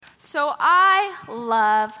So I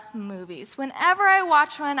love movies. Whenever I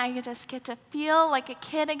watch one, I just get to feel like a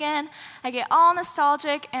kid again. I get all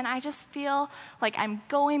nostalgic, and I just feel like I'm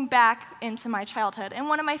going back into my childhood. And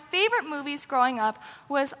one of my favorite movies growing up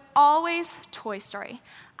was always Toy Story.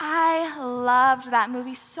 I loved that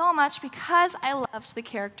movie so much because I loved the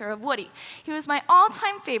character of Woody. He was my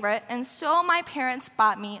all-time favorite, and so my parents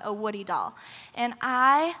bought me a Woody doll. And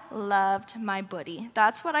I loved my Buddy.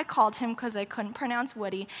 That's what I called him because I couldn't pronounce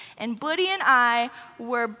Woody. And Buddy and I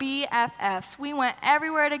were BFFs. We went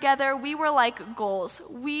everywhere together. We were like goals.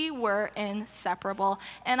 We were inseparable,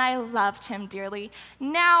 and I loved him dearly.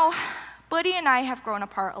 Now, Buddy and I have grown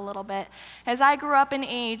apart a little bit. As I grew up in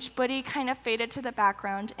age, Buddy kind of faded to the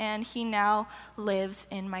background, and he now lives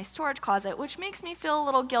in my storage closet, which makes me feel a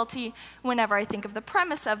little guilty whenever I think of the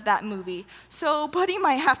premise of that movie. So Buddy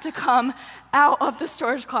might have to come out of the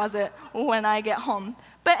storage closet when I get home.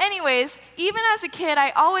 But anyways, even as a kid,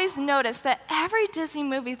 I always noticed that every Disney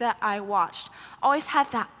movie that I watched always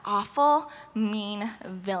had that awful, mean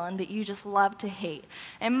villain that you just love to hate.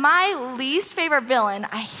 And my least favorite villain,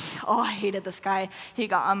 I hated this guy. He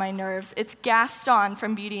got on my nerves. It's Gaston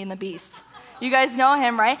from Beauty and the Beast. You guys know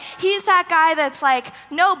him, right? He's that guy that's like,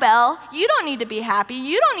 no, Belle, you don't need to be happy.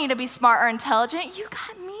 You don't need to be smart or intelligent. You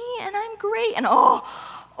got me, and I'm great. And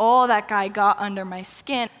that guy got under my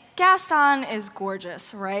skin. Gaston is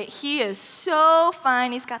gorgeous, right? He is so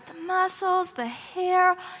fine. He's got the muscles, the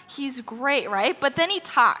hair. He's great, right? But then he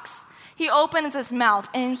talks. He opens his mouth,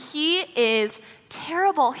 and he is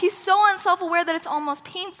terrible. He's so unself-aware that it's almost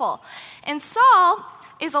painful. And Saul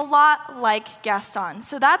is a lot like Gaston.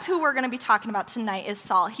 So that's who we're going to be talking about tonight is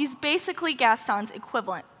Saul. He's basically Gaston's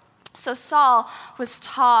equivalent. So Saul was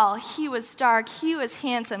tall, he was dark, he was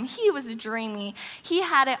handsome, he was dreamy. He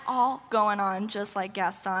had it all going on just like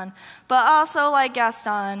Gaston. But also like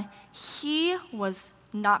Gaston, he was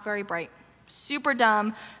not very bright, super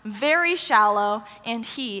dumb, very shallow, and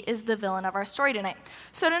he is the villain of our story tonight.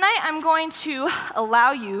 So tonight I'm going to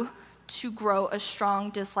allow you to grow a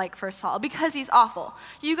strong dislike for Saul because he's awful.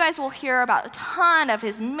 You guys will hear about a ton of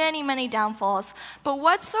his many, many downfalls. But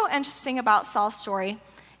what's so interesting about Saul's story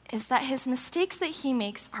is that his mistakes that he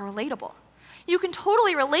makes are relatable. You can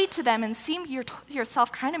totally relate to them and see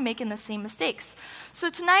yourself kind of making the same mistakes. So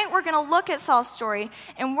tonight we're going to look at Saul's story,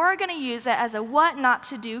 and we're going to use it as a what not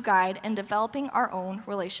to do guide in developing our own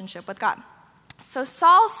relationship with God. So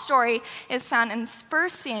Saul's story is found in 1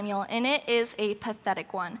 Samuel, and it is a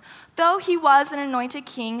pathetic one. Though he was an anointed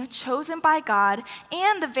king, chosen by God,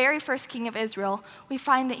 and the very first king of Israel, we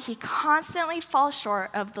find that he constantly falls short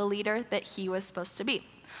of the leader that he was supposed to be.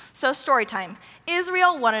 So story time.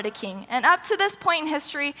 Israel wanted a king, and up to this point in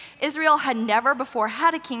history, Israel had never before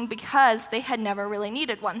had a king because they had never really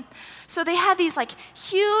needed one. So they had these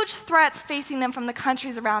huge threats facing them from the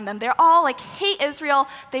countries around them. They're all hate Israel.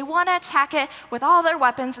 They want to attack it with all their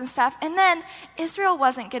weapons and stuff. And then Israel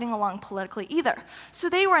wasn't getting along politically either. So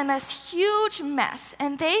they were in this huge mess,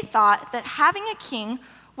 and they thought that having a king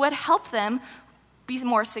would help them be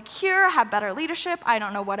more secure, have better leadership. I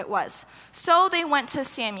don't know what it was. So they went to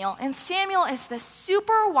Samuel, and Samuel is this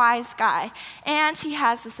super wise guy, and he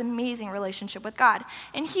has this amazing relationship with God.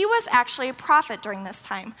 And he was actually a prophet during this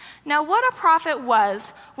time. Now, what a prophet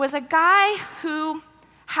was a guy who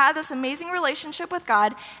had this amazing relationship with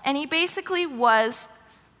God, and he basically was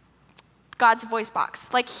God's voice box.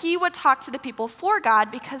 He would talk to the people for God,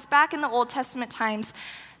 because back in the Old Testament times,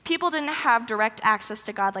 people didn't have direct access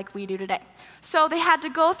to God like we do today. So they had to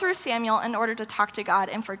go through Samuel in order to talk to God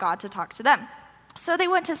and for God to talk to them. So they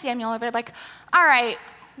went to Samuel and they're like, all right,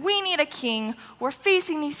 we need a king. We're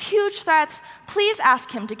facing these huge threats. Please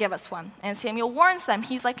ask him to give us one. And Samuel warns them.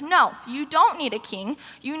 He's like, no, you don't need a king.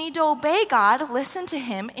 You need to obey God, listen to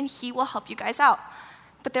him, and he will help you guys out.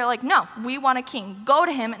 But they're like, no, we want a king. Go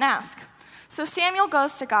to him and ask. So Samuel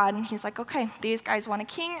goes to God, and he's like, okay, these guys want a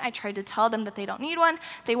king. I tried to tell them that they don't need one.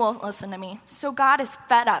 They won't listen to me. So God is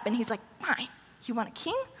fed up, and he's like, fine, you want a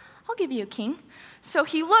king? I'll give you a king. So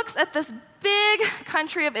he looks at this big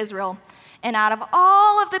country of Israel, and out of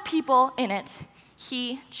all of the people in it,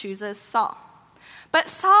 he chooses Saul. But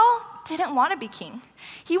Saul didn't want to be king.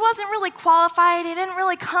 He wasn't really qualified. He didn't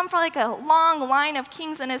really come from a long line of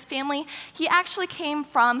kings in his family. He actually came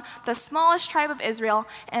from the smallest tribe of Israel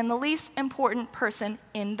and the least important person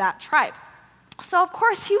in that tribe. So of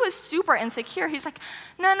course he was super insecure. He's like,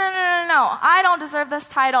 no, I don't deserve this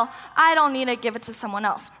title. I don't need to give it to someone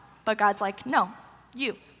else. But God's like, no,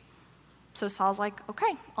 you. So Saul's like,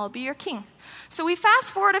 okay, I'll be your king. So we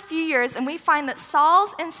fast forward a few years and we find that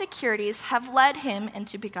Saul's insecurities have led him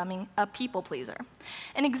into becoming a people pleaser.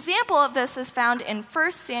 An example of this is found in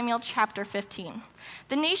 1 Samuel chapter 15.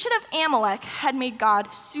 The nation of Amalek had made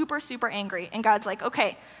God super, super angry. And God's like,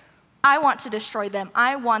 okay, I want to destroy them.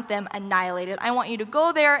 I want them annihilated. I want you to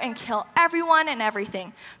go there and kill everyone and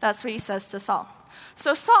everything. That's what he says to Saul.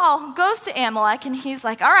 So Saul goes to Amalek and he's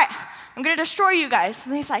like, all right, I'm going to destroy you guys.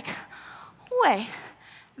 And he's like, wait,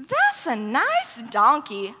 that's a nice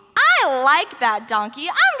donkey. I like that donkey.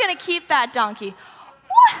 I'm going to keep that donkey.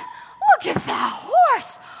 What? Look at that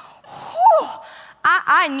horse. Whew.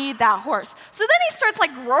 I need that horse. So then he starts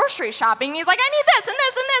like grocery shopping. He's like, I need this and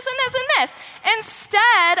this and this and this and this.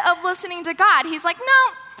 Instead of listening to God, he's like,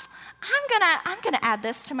 no, I'm gonna add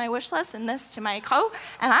this to my wish list and this to my coat,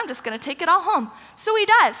 and I'm just gonna take it all home. So he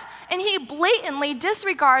does. And he blatantly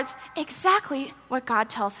disregards exactly what God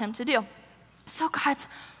tells him to do. So God's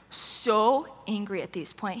so angry at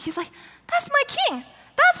this point. He's like, that's my king.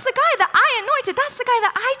 That's the guy that I anointed. That's the guy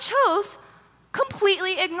that I chose,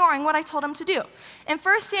 completely ignoring what I told him to do. In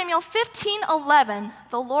 1 Samuel 15:11,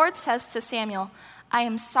 the Lord says to Samuel, I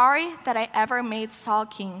am sorry that I ever made Saul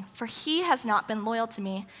king, for he has not been loyal to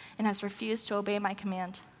me and has refused to obey my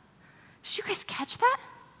command. Did you guys catch that?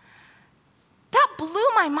 That blew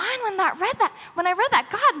my mind when I read that.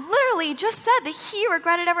 God literally just said that he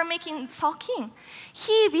regretted ever making Saul king.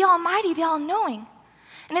 He, the Almighty, the All-Knowing.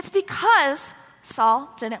 And it's because Saul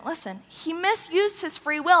didn't listen. He misused his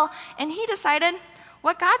free will, and he decided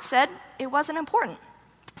what God said, it wasn't important.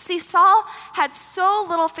 See, Saul had so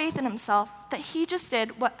little faith in himself that he just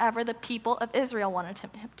did whatever the people of Israel wanted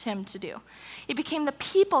him to do. He became the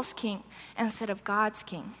people's king instead of God's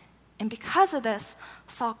king. And because of this,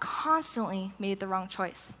 Saul constantly made the wrong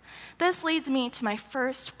choice. This leads me to my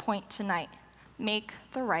first point tonight. Make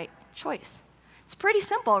the right choice. It's pretty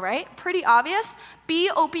simple, right? Pretty obvious. Be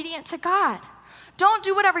obedient to God. Don't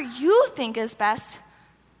do whatever you think is best.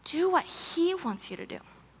 Do what he wants you to do.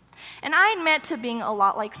 And I admit to being a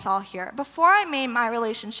lot like Saul here. Before I made my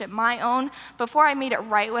relationship my own, before I made it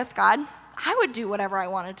right with God, I would do whatever I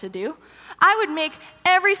wanted to do. I would make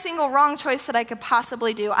every single wrong choice that I could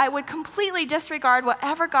possibly do. I would completely disregard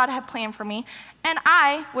whatever God had planned for me, and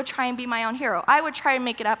I would try and be my own hero. I would try and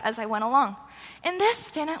make it up as I went along. And this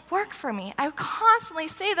didn't work for me. I would constantly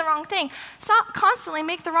say the wrong thing, constantly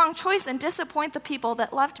make the wrong choice, and disappoint the people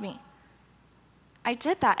that loved me. I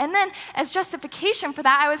did that. And then as justification for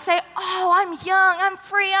that, I would say, oh, I'm young, I'm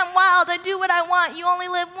free, I'm wild, I do what I want, you only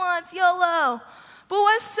live once, YOLO. But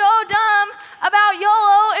what's so dumb about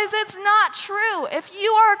YOLO is it's not true. If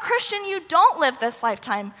you are a Christian, you don't live this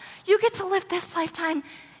lifetime. You get to live this lifetime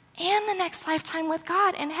and the next lifetime with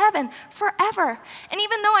God in heaven forever. And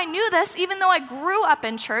even though I knew this, even though I grew up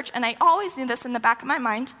in church, and I always knew this in the back of my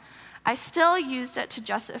mind, I still used it to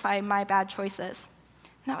justify my bad choices.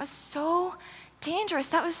 And that was so dangerous.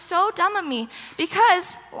 That was so dumb of me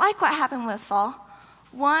because, like what happened with Saul,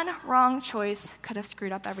 one wrong choice could have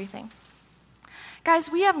screwed up everything.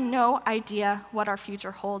 Guys, we have no idea what our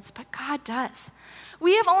future holds, but God does.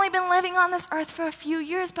 We have only been living on this earth for a few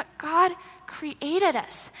years, but God created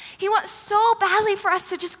us. He wants so badly for us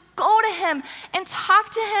to just go to him and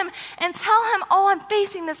talk to him and tell him, oh, I'm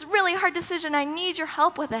facing this really hard decision. I need your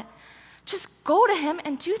help with it. Just go to him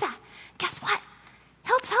and do that. Guess what?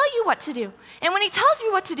 He'll tell you what to do. And when he tells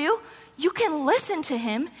you what to do, you can listen to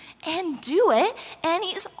him and do it, and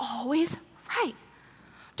he's always right.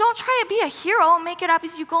 Don't try to be a hero and make it up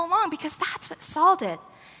as you go along, because that's what Saul did.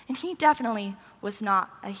 And he definitely was not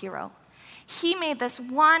a hero. He made this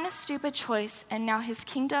one stupid choice, and now his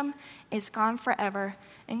kingdom is gone forever,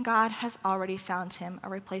 and God has already found him a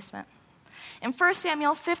replacement. In 1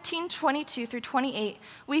 Samuel 15:22 through 28,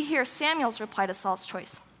 we hear Samuel's reply to Saul's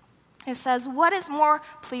choice. It says, what is more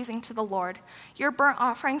pleasing to the Lord, your burnt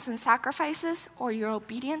offerings and sacrifices, or your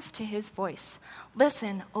obedience to his voice?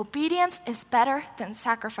 Listen, obedience is better than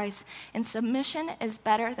sacrifice, and submission is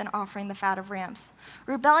better than offering the fat of rams.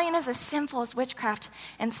 Rebellion is as sinful as witchcraft,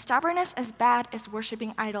 and stubbornness as bad as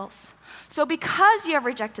worshiping idols. So because you have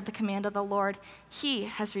rejected the command of the Lord, he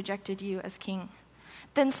has rejected you as king.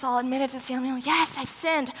 Then Saul admitted to Samuel, yes, I've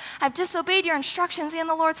sinned. I've disobeyed your instructions and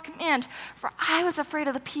the Lord's command, for I was afraid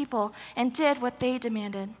of the people and did what they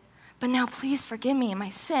demanded. But now please forgive me my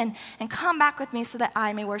sin and come back with me so that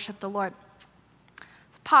I may worship the Lord.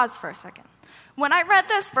 Pause for a second. When I read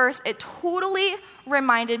this verse, it totally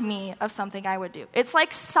reminded me of something I would do. It's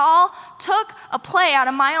like Saul took a play out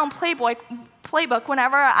of my own playbook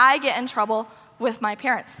whenever I get in trouble with my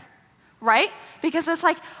parents. right? Because it's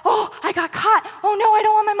like, oh, I got caught. Oh no, I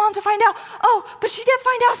don't want my mom to find out. Oh, but she did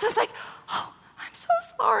find out. So it's like, oh, I'm so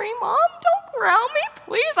sorry, Mom. Don't ground me,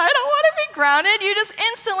 please. I don't want to be grounded. You just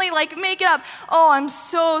instantly make it up. Oh, I'm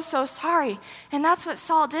so sorry. And that's what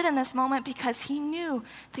Saul did in this moment because he knew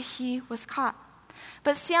that he was caught.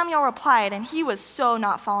 But Samuel replied, and he was so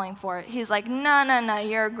not falling for it. He's like, no,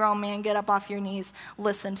 you're a grown man. Get up off your knees.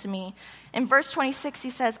 Listen to me. In verse 26, he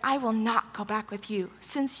says, I will not go back with you.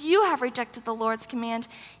 Since you have rejected the Lord's command,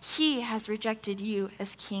 he has rejected you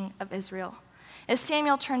as king of Israel. As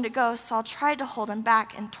Samuel turned to go, Saul tried to hold him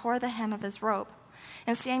back and tore the hem of his robe.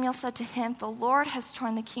 And Samuel said to him, the Lord has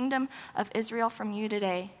torn the kingdom of Israel from you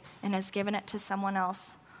today and has given it to someone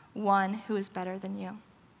else, one who is better than you.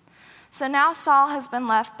 So now Saul has been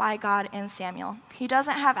left by God and Samuel. He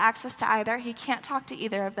doesn't have access to either. He can't talk to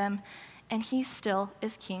either of them. And he still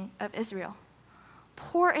is king of Israel.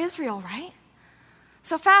 Poor Israel, right?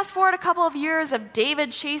 So fast forward a couple of years of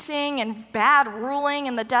David chasing and bad ruling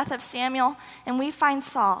and the death of Samuel, and we find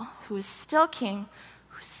Saul, who is still king,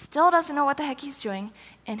 who still doesn't know what the heck he's doing,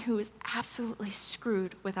 and who is absolutely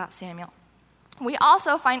screwed without Samuel. We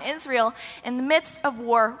also find Israel in the midst of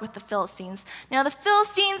war with the Philistines. Now, the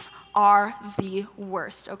Philistines are the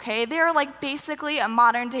worst, okay? They're basically a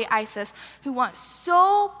modern-day ISIS who want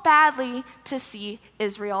so badly to see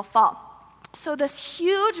Israel fall. So this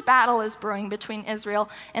huge battle is brewing between Israel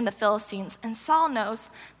and the Philistines, and Saul knows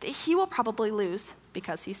that he will probably lose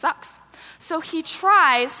because he sucks. So he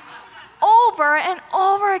tries over and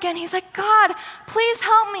over again. He's like, God, please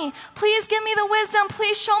help me. Please give me the wisdom.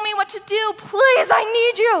 Please show me what to do. Please, I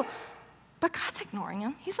need you. But God's ignoring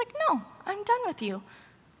him. He's like, no, I'm done with you.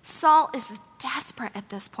 Saul is desperate at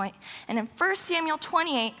this point. And in 1 Samuel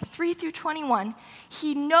 28, 3 through 21,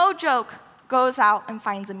 he, no joke, goes out and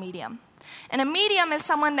finds a medium. And a medium is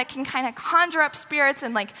someone that can kind of conjure up spirits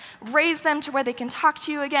and raise them to where they can talk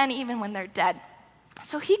to you again even when they're dead.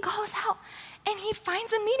 So he goes out and he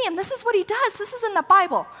finds a medium. This is what he does. This is in the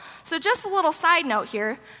Bible. So just a little side note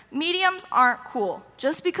here. Mediums aren't cool.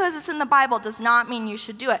 Just because it's in the Bible does not mean you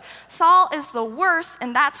should do it. Saul is the worst,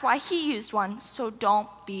 and that's why he used one, so don't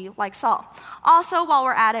be like Saul. Also, while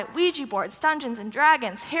we're at it, Ouija boards, Dungeons and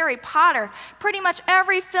Dragons, Harry Potter, pretty much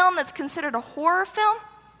every film that's considered a horror film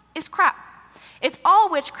is crap. It's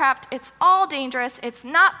all witchcraft. It's all dangerous. It's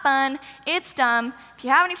not fun. It's dumb. If you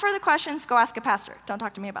have any further questions, go ask a pastor. Don't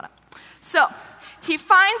talk to me about it. So he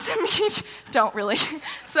finds a medium. Don't really.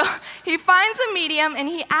 So he finds a medium, and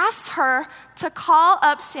he asks her to call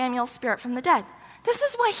up Samuel's spirit from the dead. This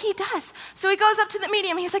is what he does. So he goes up to the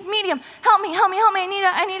medium. He's like, medium, help me.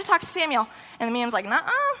 I need to talk to Samuel. And the medium's like,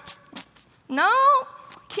 no,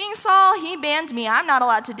 King Saul, he banned me. I'm not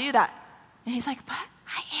allowed to do that. And he's like, but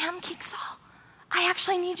I am King Saul. I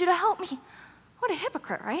actually need you to help me. What a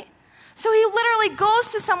hypocrite, right? So he literally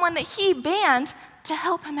goes to someone that he banned to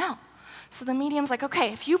help him out. So the medium's like,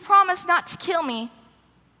 okay, if you promise not to kill me,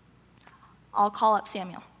 I'll call up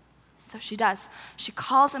Samuel. So she does. She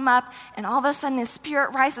calls him up, and all of a sudden his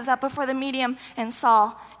spirit rises up before the medium and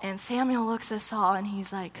Saul, and Samuel looks at Saul, and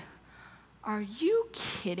he's like, are you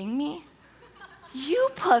kidding me? You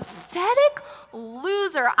pathetic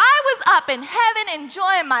loser. I was up in heaven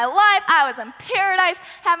enjoying my life. I was in paradise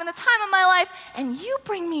having the time of my life, and you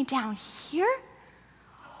bring me down here?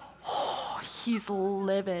 Oh, he's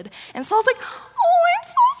livid. And Saul's like, oh, I'm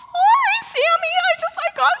so sorry, Sammy.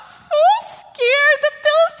 I got so scared. The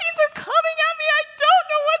Philistines are coming at me. I don't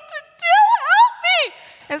know what to do. Help me.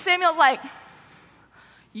 And Samuel's like,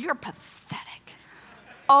 you're pathetic.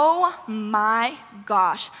 Oh my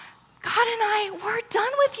gosh. God and I, we're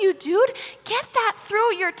done with you, dude. Get that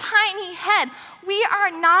through your tiny head. We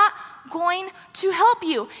are not going to help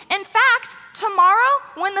you. In fact, tomorrow,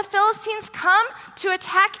 when the Philistines come to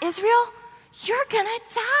attack Israel, you're going to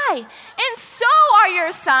die. And so are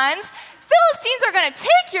your sons. Philistines are going to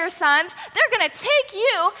take your sons, they're going to take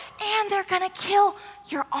you, and they're going to kill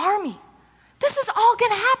your army. This is all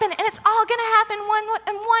going to happen, and it's all going to happen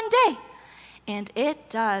in one day. And it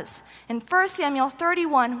does. In 1 Samuel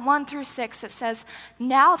 31, 1 through 6, it says,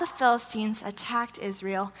 now the Philistines attacked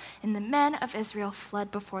Israel, and the men of Israel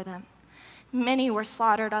fled before them. Many were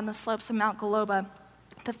slaughtered on the slopes of Mount Goloba.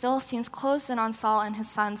 The Philistines closed in on Saul and his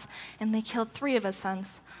sons, and they killed 3 of his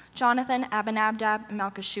sons, Jonathan, Abinadab, and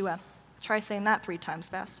Malchishua. Try saying that 3 times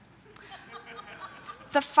fast.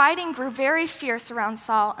 The fighting grew very fierce around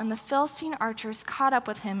Saul, and the Philistine archers caught up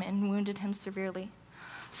with him and wounded him severely.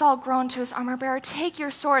 Saul groaned to his armor-bearer, take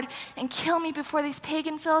your sword and kill me before these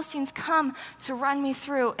pagan Philistines come to run me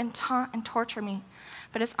through and taunt and torture me.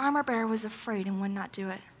 But his armor-bearer was afraid and would not do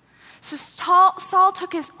it. So Saul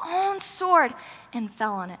took his own sword and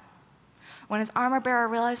fell on it. When his armor-bearer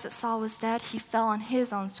realized that Saul was dead, he fell on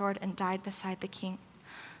his own sword and died beside the king.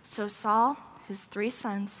 So Saul, his 3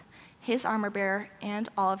 sons, his armor-bearer, and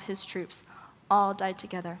all of his troops all died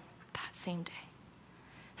together that same day.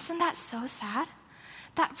 Isn't that so sad?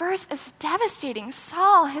 That verse is devastating.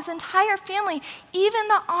 Saul, his entire family, even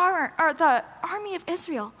the army of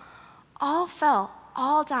Israel, all fell,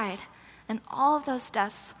 all died, and all of those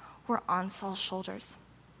deaths were on Saul's shoulders.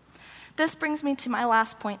 This brings me to my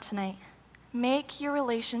last point tonight. Make your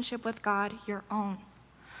relationship with God your own.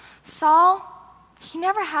 Saul, he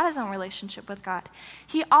never had his own relationship with God.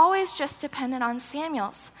 He always just depended on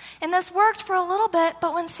Samuel's. And this worked for a little bit,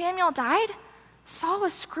 but when Samuel died, Saul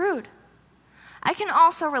was screwed. I can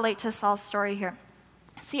also relate to Saul's story here.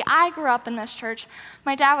 See, I grew up in this church.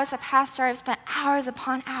 My dad was a pastor. I've spent hours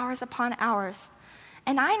upon hours upon hours.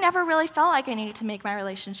 And I never really felt like I needed to make my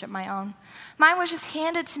relationship my own. Mine was just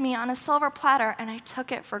handed to me on a silver platter, and I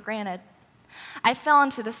took it for granted. I fell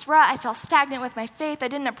into this rut. I felt stagnant with my faith. I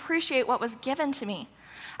didn't appreciate what was given to me.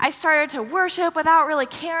 I started to worship without really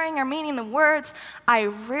caring or meaning the words. I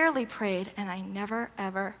rarely prayed, and I never,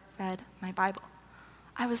 ever read my Bible.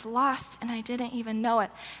 I was lost, and I didn't even know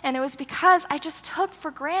it. And it was because I just took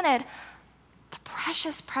for granted the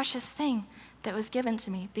precious, precious thing that was given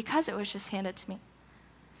to me because it was just handed to me.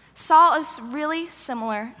 Saul is really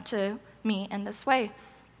similar to me in this way.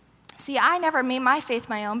 See, I never made my faith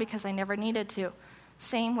my own because I never needed to.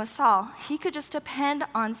 Same with Saul. He could just depend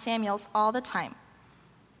on Samuel's all the time,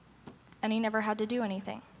 and he never had to do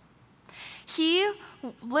anything. He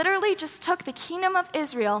literally just took the kingdom of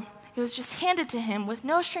Israel. It was just handed to him with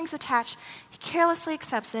no strings attached. He carelessly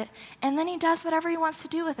accepts it, and then he does whatever he wants to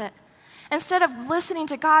do with it. Instead of listening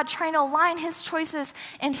to God, trying to align his choices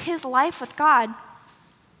and his life with God,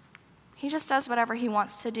 he just does whatever he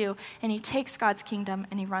wants to do, and he takes God's kingdom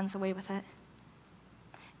and he runs away with it.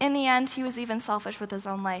 In the end, he was even selfish with his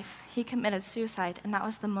own life. He committed suicide, and that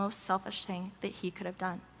was the most selfish thing that he could have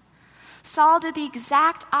done. Saul did the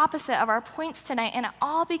exact opposite of our points tonight, and it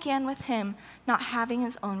all began with him not having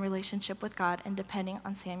his own relationship with God and depending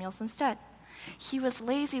on Samuel's instead. He was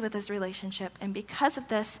lazy with his relationship, and because of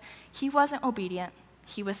this, he wasn't obedient,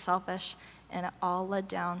 he was selfish, and it all led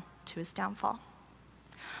down to his downfall.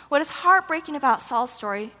 What is heartbreaking about Saul's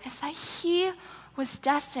story is that he was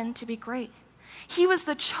destined to be great. He was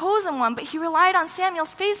the chosen one, but he relied on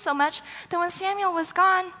Samuel's faith so much that when Samuel was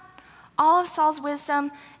gone, all of Saul's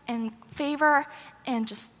wisdom and favor and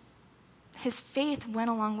just his faith went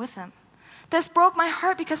along with him. This broke my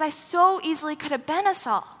heart because I so easily could have been a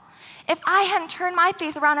Saul. If I hadn't turned my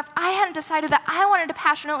faith around, if I hadn't decided that I wanted to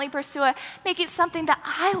passionately pursue it, make it something that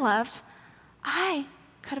I loved, I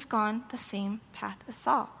could have gone the same path as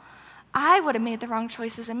Saul. I would have made the wrong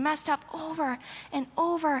choices and messed up over and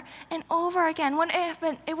over and over again when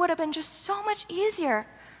it would have been just so much easier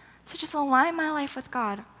to just align my life with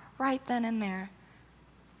God right then and there.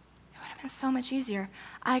 It would have been so much easier.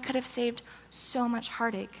 I could have saved so much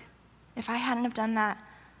heartache. If I hadn't have done that,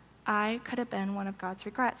 I could have been one of God's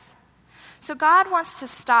regrets. So God wants to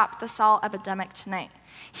stop the Saul epidemic tonight.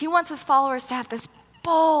 He wants his followers to have this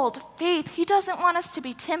bold faith. He doesn't want us to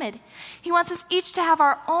be timid. He wants us each to have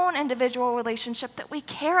our own individual relationship that we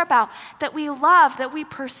care about, that we love, that we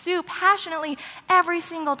pursue passionately every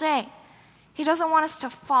single day. He doesn't want us to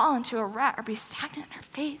fall into a rut or be stagnant in our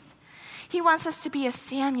faith. He wants us to be a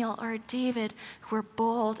Samuel or a David who are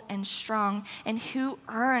bold and strong and who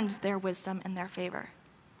earned their wisdom and their favor.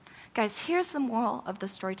 Guys, here's the moral of the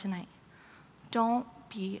story tonight. Don't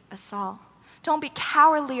be a Saul. Don't be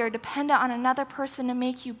cowardly or dependent on another person to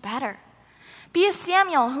make you better. Be a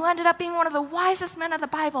Samuel who ended up being one of the wisest men of the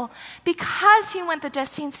Bible because he went the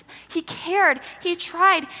distance. He cared, he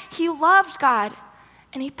tried, he loved God,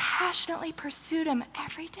 and he passionately pursued him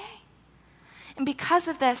every day. And because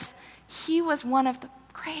of this, he was one of the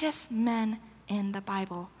greatest men in the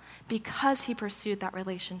Bible because he pursued that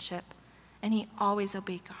relationship and he always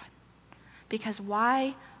obeyed God. Because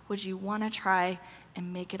why would you want to try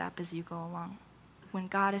and make it up as you go along when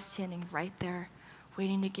God is standing right there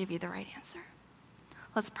waiting to give you the right answer?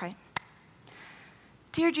 Let's pray.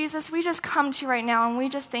 Dear Jesus, we just come to you right now and we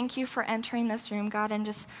just thank you for entering this room, God, and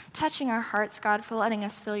just touching our hearts, God, for letting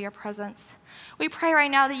us feel your presence. We pray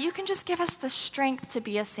right now that you can just give us the strength to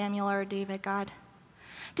be a Samuel or a David, God.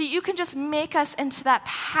 That you can just make us into that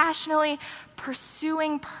passionately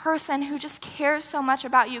pursuing person who just cares so much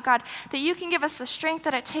about you, God. That you can give us the strength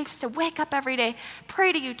that it takes to wake up every day,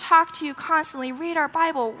 pray to you, talk to you constantly, read our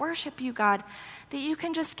Bible, worship you, God. That you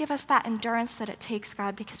can just give us that endurance that it takes,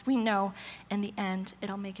 God, because we know in the end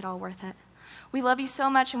it'll make it all worth it. We love you so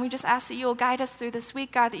much, and we just ask that you will guide us through this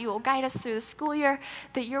week, God, that you will guide us through the school year,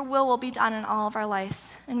 that your will be done in all of our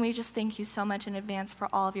lives. And we just thank you so much in advance for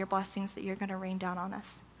all of your blessings that you're going to rain down on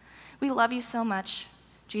us. We love you so much.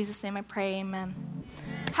 In Jesus' name I pray, amen.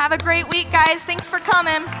 Have a great week, guys. Thanks for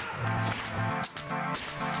coming.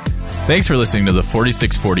 Thanks for listening to the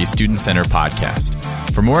 4640 Student Center podcast.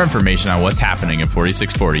 For more information on what's happening in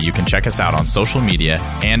 4640, you can check us out on social media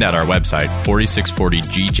and at our website,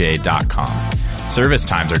 4640gj.com. Service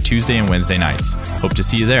times are Tuesday and Wednesday nights. Hope to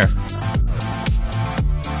see you there.